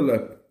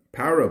similar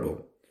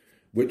parable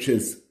which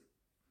is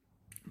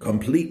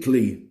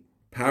completely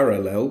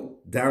parallel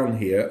down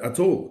here at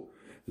all.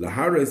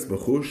 Laharis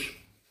b'chush,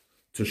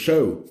 to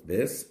show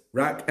this,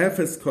 rak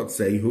efes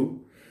kotsehu,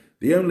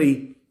 the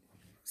only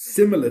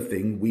similar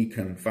thing we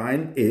can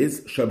find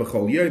is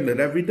shebachol yom, that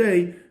every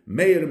day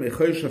meir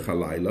mechoshech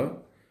halayla,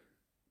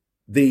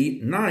 the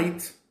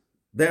night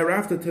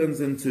thereafter turns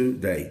into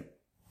day.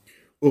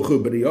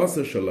 Uchu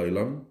b'riyasa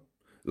shalolam,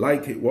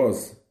 like it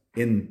was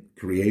in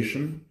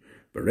creation.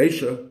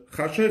 Bereisha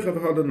chashecha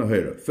v'hada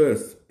nahira.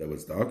 First there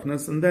was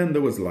darkness and then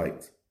there was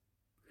light.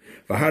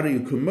 V'hari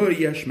ukumur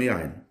yesh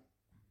me'ayin.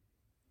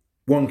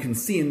 One can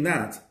see in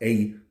that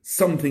a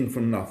something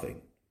from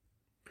nothing.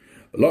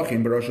 And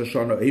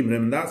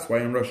that's why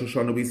in Rosh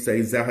Hashanah we say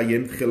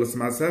Zehayim Tchilas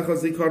Masecha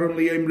Zikaron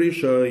Liyem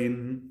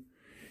Rishon.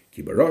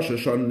 Ki b'Rosh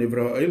Hashanah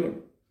Nivra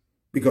Ha'olam.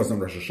 Because on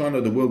Rosh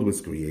Hashanah the world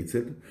was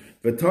created.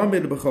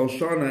 V'tamid b'chol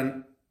Shana,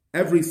 and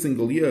every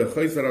single year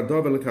Chayzer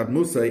Adav Lekad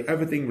Musay,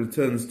 everything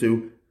returns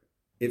to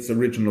its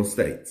original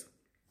state.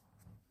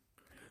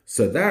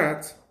 So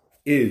that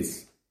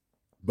is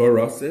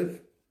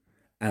Borosiv,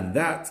 and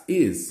that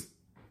is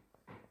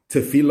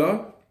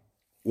Tefillah,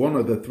 one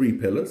of the three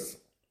pillars,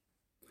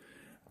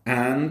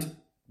 and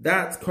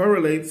that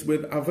correlates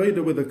with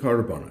Avodah with the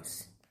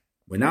Korbanos.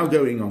 We're now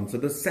going on to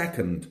the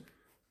second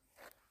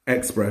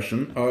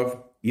expression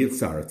of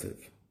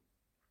Yitzarativ.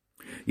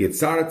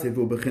 Yitzarativ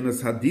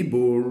u'bechinas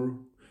hadibur.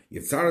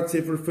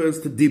 Yitzarativ refers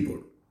to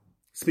dibur,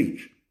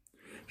 speech.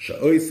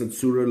 Sha'ois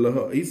tzura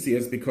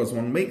laha'isias, because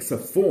one makes a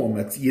form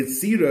at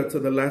Yitzira to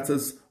the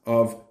letters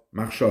of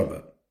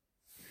Machshava.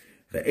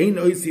 Ve'ein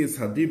oisias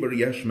hadibur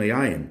yesh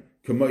me'ayin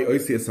k'moi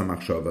oisias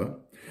ha'machshava,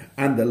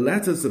 and the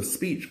letters of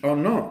speech are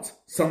not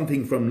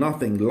something from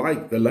nothing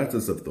like the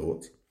letters of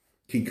thought.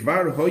 Ki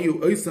kvar hoyu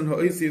oisan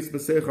ha'oisias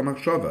b'seich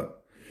ha'machshava,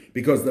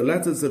 because the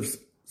letters of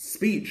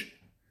speech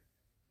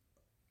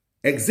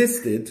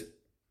existed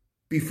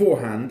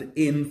beforehand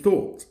in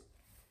thought.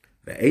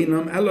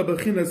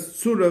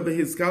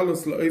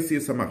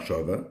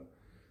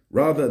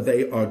 Rather,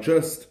 they are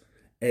just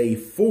a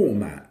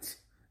format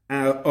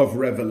of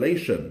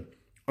revelation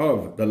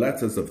of the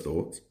letters of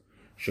thought.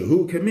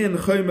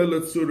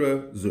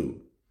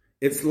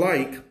 It's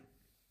like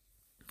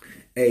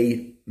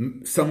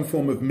some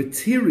form of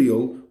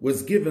material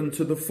was given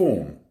to the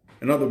form.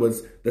 In other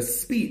words, the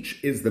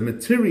speech is the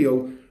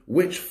material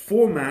which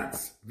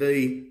formats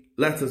the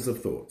letters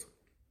of thought.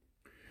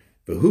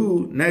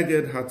 V'hu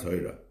neged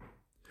haTorah.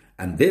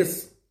 And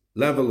this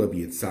level of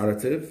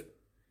Yitzarativ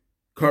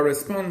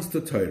corresponds to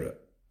Torah,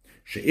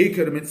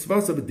 she'ikar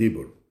mitzvasa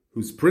b'dibur,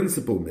 whose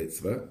principal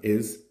mitzvah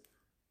is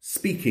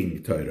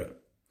speaking Torah.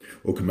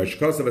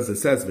 U'k'meshkasav, as it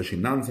says,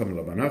 v'shinantam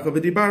lavanacha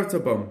v'dibarta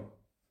bam,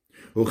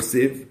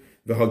 u'chsiv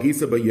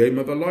v'hagisa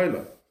b'yom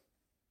v'layla,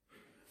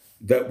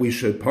 that we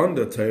should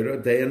ponder Torah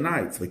day and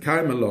night,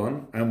 v'kayim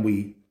alon, and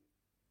we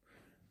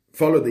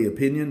follow the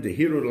opinion,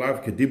 dehiru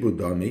lav k'dibur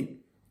dami,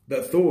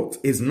 that thought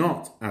is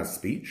not as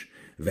speech,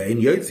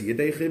 and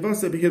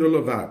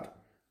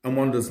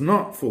one does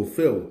not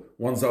fulfill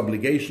one's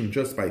obligation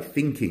just by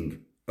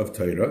thinking of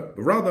Torah,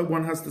 but rather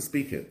one has to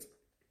speak it.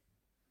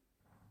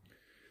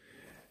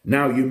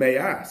 Now you may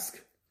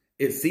ask,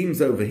 it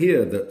seems over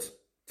here that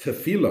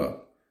tefillah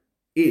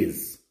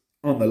is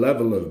on the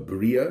level of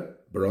Bria,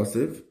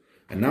 Barosiv,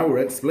 and now we're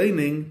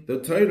explaining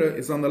that Torah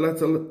is on the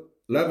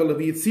level of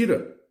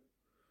Yitzira.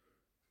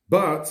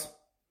 But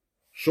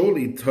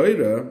surely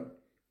Torah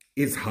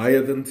is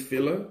higher than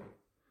tefillah?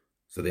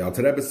 So the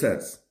Alter Rebbe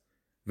says,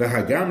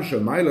 "V'hagam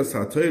shemaylas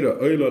haTorah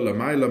oila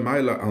lamayla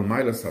mayla al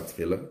maylas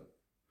hatefillah,"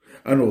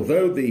 and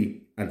although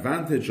the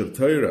advantage of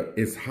Torah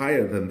is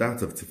higher than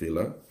that of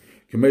tefillah,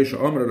 k'meish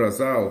Omer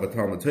Razal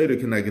v'talmud Torah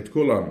k'neged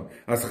kulam,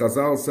 as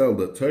Chazal said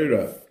that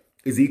Torah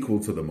is equal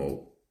to them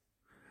all.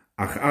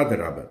 Ach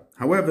adarabah.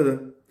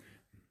 However,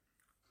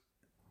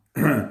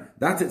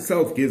 that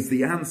itself gives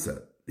the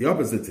answer. The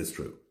opposite is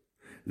true.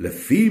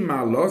 Lefi shem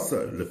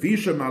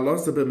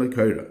malasa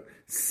b'mekora,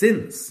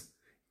 since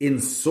in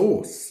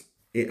source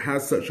it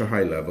has such a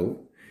high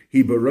level,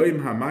 he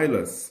baroim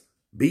hamaylas,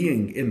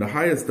 being in the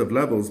highest of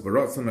levels,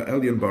 baratzon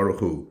elyon baruch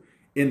hu,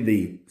 in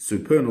the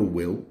supernal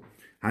will,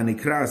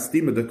 hanikra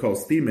stima de kol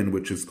stimin,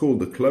 which is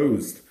called the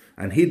closed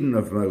and hidden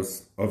of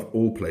most of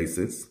all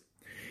places,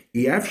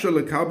 iafsha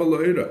lekabel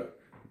oira,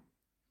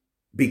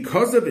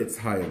 because of its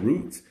high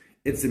root,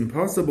 it's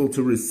impossible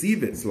to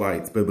receive its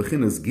light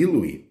bebechinas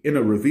gilui, in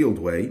a revealed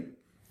way,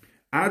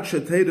 ad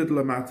sheteded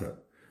lamata,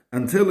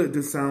 until it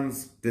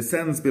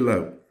descends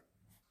below.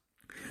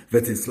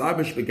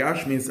 V'tislabish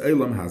begashmis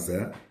olam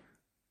hazeh,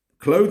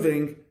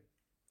 clothing,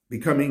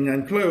 becoming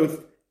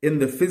unclothed in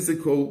the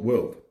physical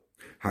world.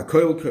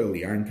 Hakol kol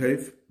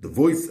Yankov, the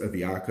voice of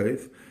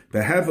Yaakov,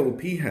 behevel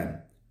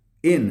pihem,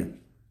 in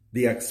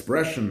the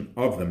expression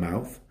of the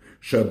mouth,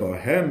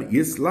 shabahem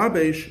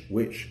yislabesh,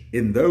 which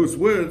in those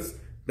words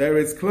there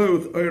is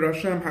clothed Or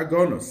Hashem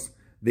Hagonus,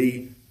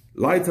 the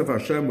light of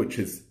Hashem which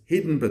is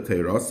hidden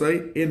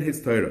b'Teirasei in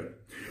His Torah.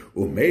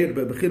 Umeir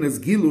bebechinas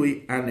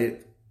gilui, and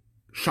it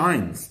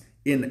shines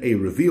in a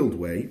revealed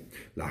way.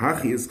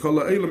 Lahachi is kol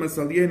ha'olam es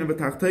alyenim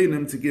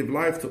v'tachtenim, to give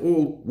life to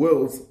all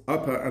worlds,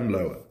 upper and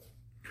lower.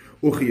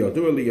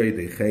 Uchiyadu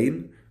liyedei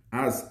chein,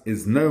 as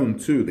is known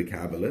to the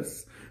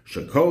Kabbalists,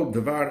 shekol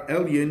devar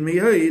elyon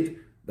miyed,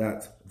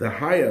 that the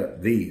higher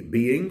the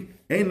being,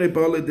 ein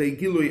lebalidei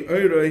gilui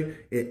oiroi,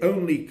 it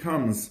only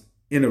comes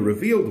in a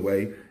revealed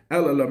way,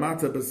 ela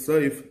lamata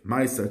b'soif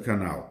maisa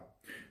kanal,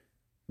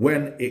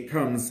 when it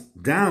comes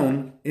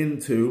down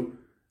into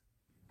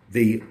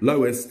the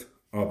lowest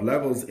of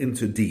levels,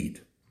 into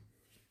deed.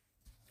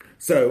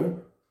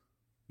 So,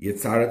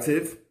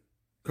 Yitzharativ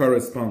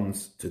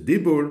corresponds to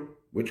Dibur,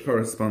 which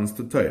corresponds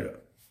to Torah.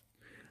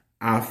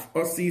 Af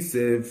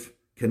Osisiv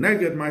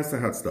Keneged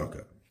Maisa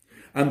Hatzdaka.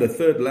 And the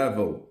third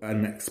level,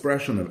 an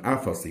expression of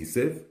Af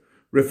Osisiv,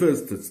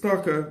 refers to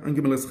Tzedakah and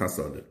Gemilas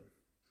Chasadim.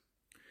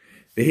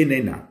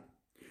 V'hinena,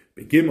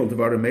 Begimel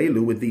Devarim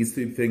Elu, with these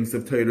two things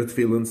of Torah,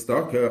 Tefillah, and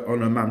Tzedakah,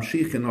 on a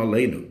Mamshichin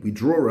Aleinu, we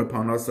draw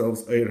upon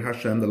ourselves Or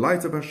Hashem, the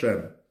light of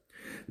Hashem.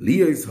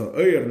 Liyos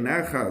ha'or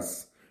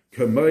nechas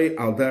k'moi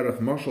al derech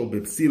moshel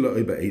b'psila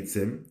oi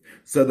ba'etzim,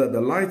 so that the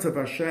light of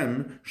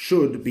Hashem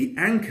should be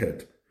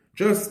anchored,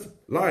 just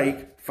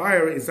like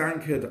fire is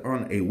anchored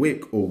on a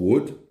wick or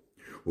wood,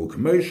 or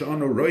k'moi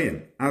she'anu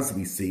royim, as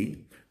we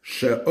see,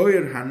 she'or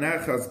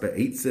hanechas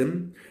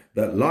ba'etzim,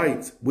 that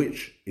light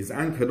which is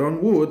anchored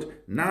on wood,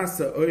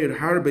 nasa oir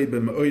harbe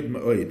b'me'oid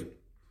me'oid,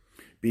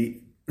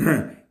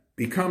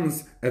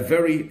 becomes a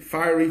very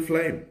fiery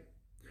flame.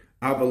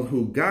 Aval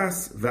hu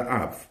gas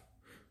va'av.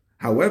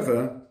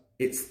 However,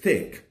 it's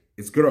thick,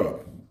 it's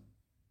grob.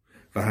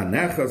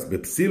 V'hanechas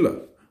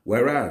b'psila,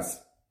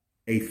 whereas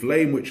a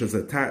flame which is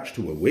attached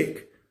to a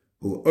wick,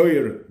 hu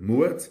oir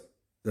muat,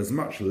 there's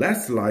much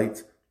less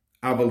light,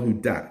 aval hu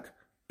dak,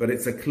 but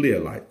it's a clear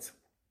light.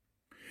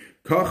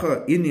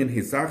 Kacha inyan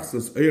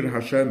hisachsus oir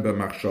Hashem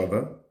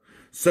b'machshava,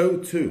 so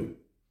too,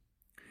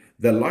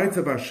 the light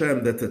of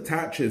Hashem that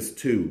attaches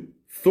to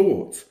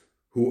thought,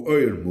 hu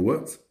oir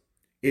muat,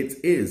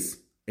 it is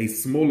a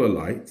smaller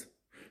light,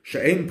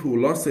 she'en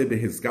pu'ulase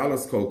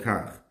behizgalas kol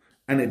kach,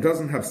 and it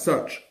doesn't have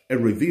such a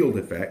revealed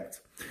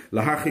effect,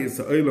 lahachi es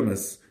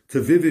ha'olamas, to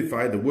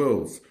vivify the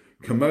worlds,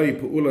 kamei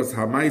pu'ulas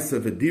ha'maisa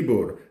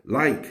v'dibur,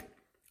 like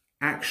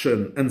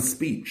action and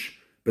speech,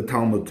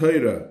 b'talmud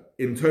Torah,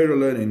 in Torah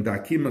learning,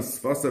 dakimas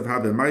svasav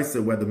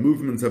ha'b'maisa, where the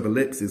movement of a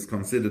lips is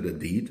considered a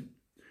deed,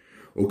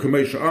 or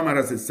kamei she'amar,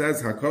 as it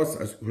says,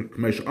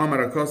 kamei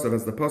she'amar ha'kosav,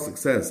 as the pasuk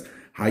says,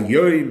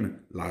 Hayoim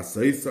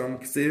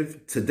la'soisam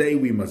ksiv, today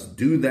we must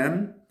do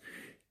them.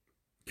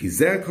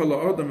 Kizer kol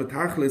ha'odam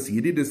v'tachlis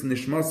yididus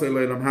nishmasei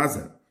le'olam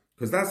hazeh,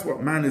 because that's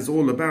what man is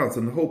all about,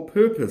 and the whole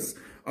purpose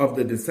of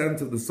the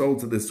descent of the soul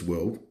to this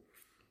world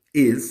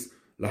is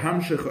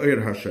lahamshich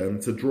oir Hashem,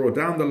 to draw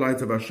down the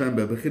light of Hashem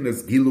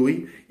bebechinas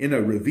gilui, in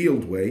a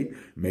revealed way,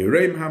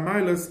 meireim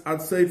hamaylas ad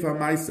seif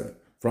ha'maisa,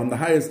 from the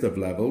highest of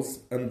levels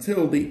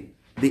until the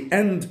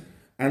end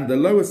and the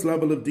lowest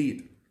level of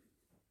deed.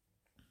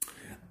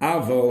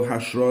 Avol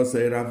hashros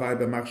eravai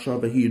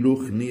b'machshava hi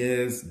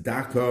ruchnias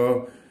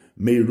daka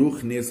me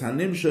ruchnias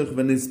hanimshach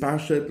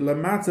v'nispashet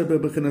lamata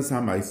bebechinas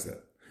ha'maisa.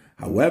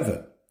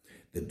 However,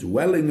 the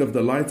dwelling of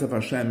the light of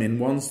Hashem in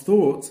one's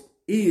thought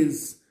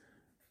is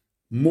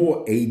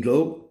more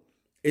edel,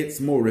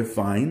 it's more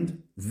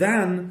refined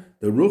than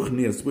the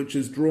ruchnias which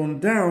is drawn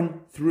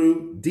down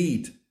through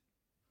deed.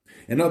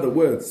 In other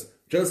words,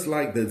 just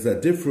like there's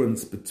a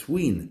difference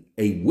between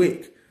a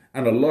wick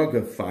and a log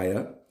of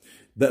fire,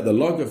 that the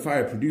log of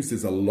fire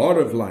produces a lot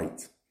of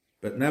light,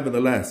 but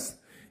nevertheless,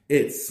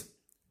 it's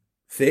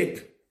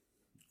thick,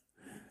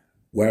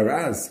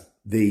 whereas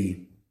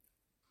the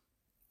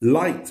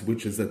light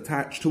which is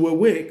attached to a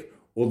wick,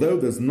 although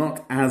there's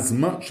not as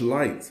much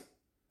light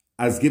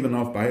as given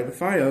off by the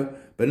fire,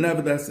 but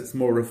nevertheless it's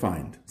more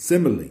refined.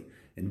 Similarly,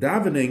 in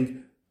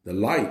davening, the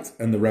light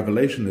and the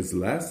revelation is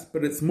less,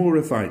 but it's more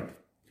refined.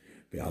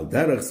 And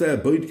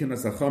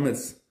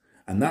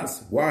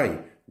that's why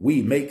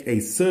we make a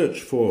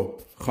search for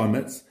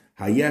chometz,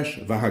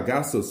 hayesh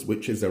v'hagasus,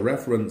 which is a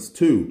reference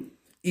to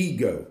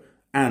ego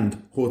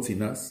and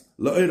haughtiness.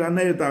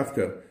 La'oranei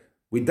davka,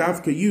 we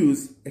davka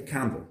use a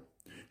candle.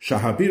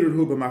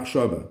 Shahabiruhu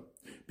b'machshava,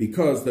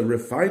 because the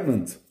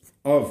refinement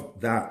of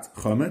that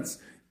chometz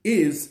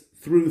is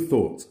through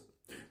thought.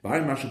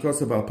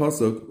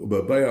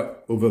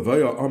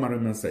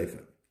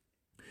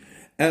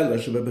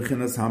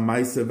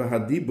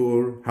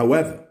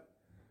 However,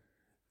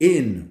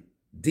 in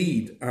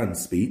deed and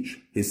speech,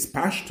 his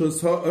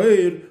pashtus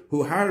ha'oir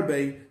hu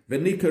harbe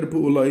v'nikar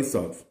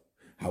pu'uloisav.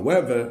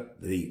 However,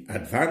 the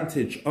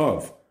advantage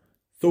of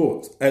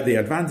the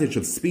advantage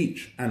of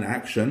speech and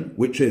action,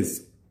 which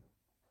is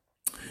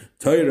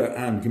Torah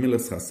and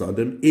Gemilas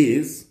Chasadim,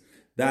 is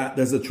that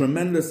there's a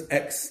tremendous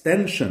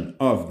extension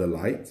of the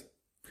light.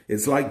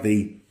 It's like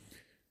the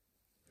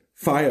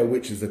fire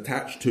which is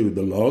attached to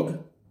the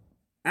log,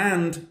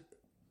 and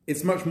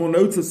it's much more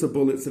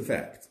noticeable, its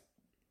effect.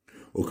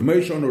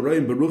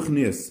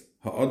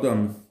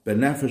 Ha'adam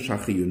benefesh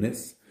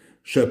hachiyunis,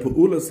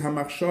 she'pa'ulas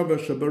hamachshava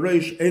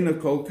she'bareish eina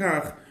kol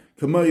kach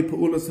k'moi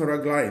pa'ulas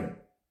haraglayim.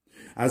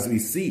 As we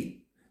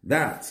see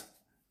that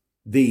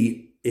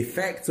the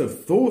effect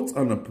of thought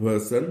on a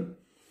person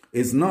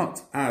is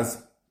not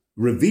as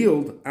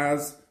revealed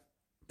as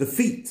the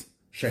feet.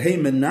 Shehei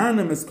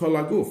menanim es kol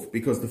haguf,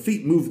 because the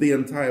feet move the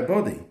entire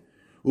body.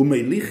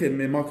 Umeilichim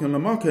mimakim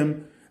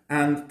lamakim,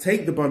 and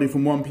take the body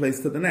from one place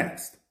to the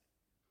next.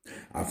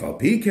 Afal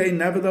pike,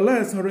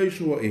 nevertheless,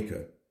 hareishu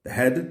ha'ikar. The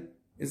head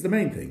is the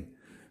main thing.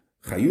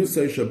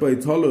 Chayusei shaboi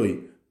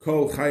tolui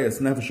kol chayas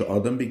nefesh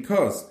adam,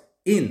 because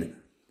in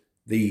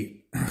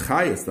the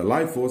chayas, the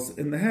life force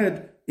in the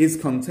head, is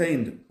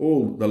contained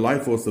all the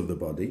life force of the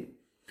body.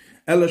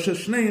 Ela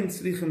sheshneim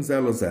tzrichim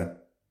zeh lo zeh.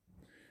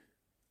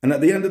 And at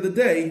the end of the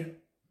day,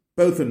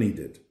 both are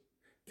needed.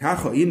 Kach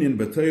ha'inyan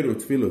b'Torah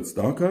u'tfilah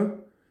u'tzedakah,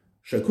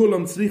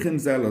 shekulam tzrichim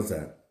zeh lo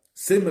zeh.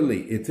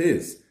 Similarly, it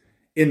is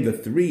in the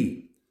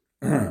three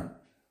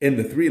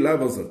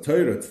levels of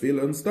Torah,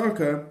 Tefillah, and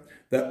Tzedakah,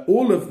 that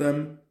all of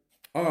them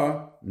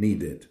are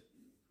needed.